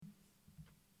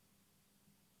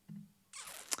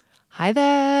Hi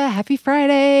there. Happy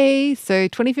Friday. So,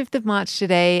 25th of March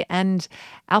today. And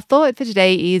our thought for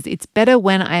today is it's better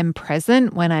when I'm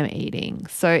present when I'm eating.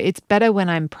 So, it's better when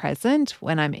I'm present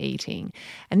when I'm eating.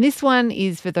 And this one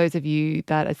is for those of you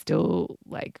that are still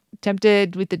like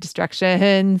tempted with the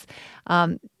distractions,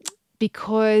 um,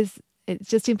 because it's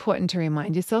just important to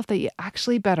remind yourself that you're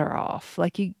actually better off.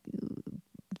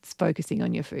 It's focusing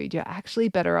on your food. You're actually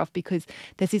better off because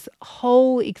there's this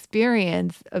whole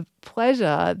experience of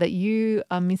pleasure that you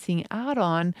are missing out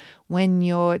on when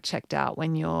you're checked out,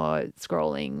 when you're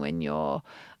scrolling, when you're,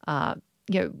 uh,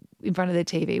 in front of the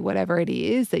TV, whatever it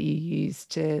is that you use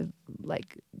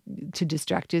like to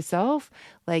distract yourself.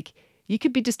 Like you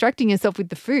could be distracting yourself with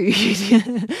the food.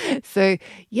 So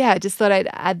yeah, just thought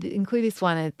include this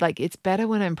one. Like it's better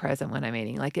when I'm present when I'm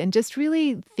eating. Like and just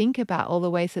really think about all the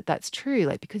ways that that's true.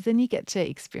 Like because then you get to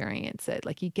experience it.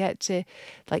 Like you get to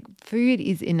like food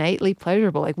is innately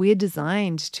pleasurable. Like we are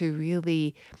designed to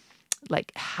really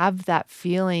like have that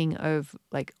feeling of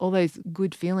like all those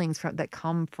good feelings that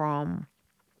come from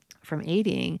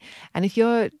eating. And if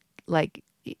you're like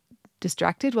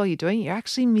distracted while you're doing it, you're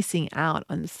actually missing out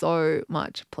on so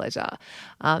much pleasure.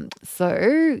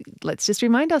 So let's just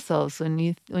remind ourselves when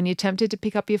you're tempted to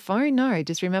pick up your phone, no,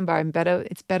 just remember I'm better.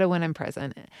 It's better when I'm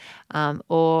present.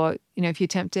 Or if you're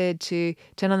tempted to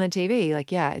turn on the TV,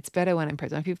 like yeah, it's better when I'm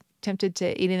present. If you're tempted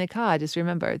to eat in the car, just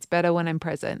remember it's better when I'm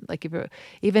present. Like if you're,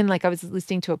 even like I was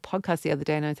listening to a podcast the other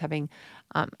day and I was having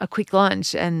a quick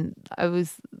lunch and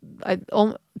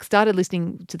started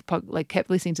listening to kept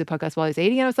listening to the podcast while I was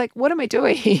eating. And I was like, what am I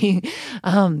doing?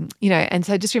 And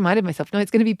so I just reminded myself, no,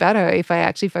 it's going to be better if I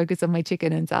actually focus on my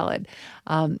chicken and salad.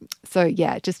 So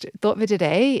yeah, just thought for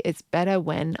today, it's better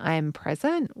when I'm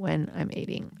present when I'm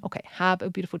eating. Okay. Have a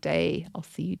beautiful day. I'll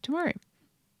see you tomorrow.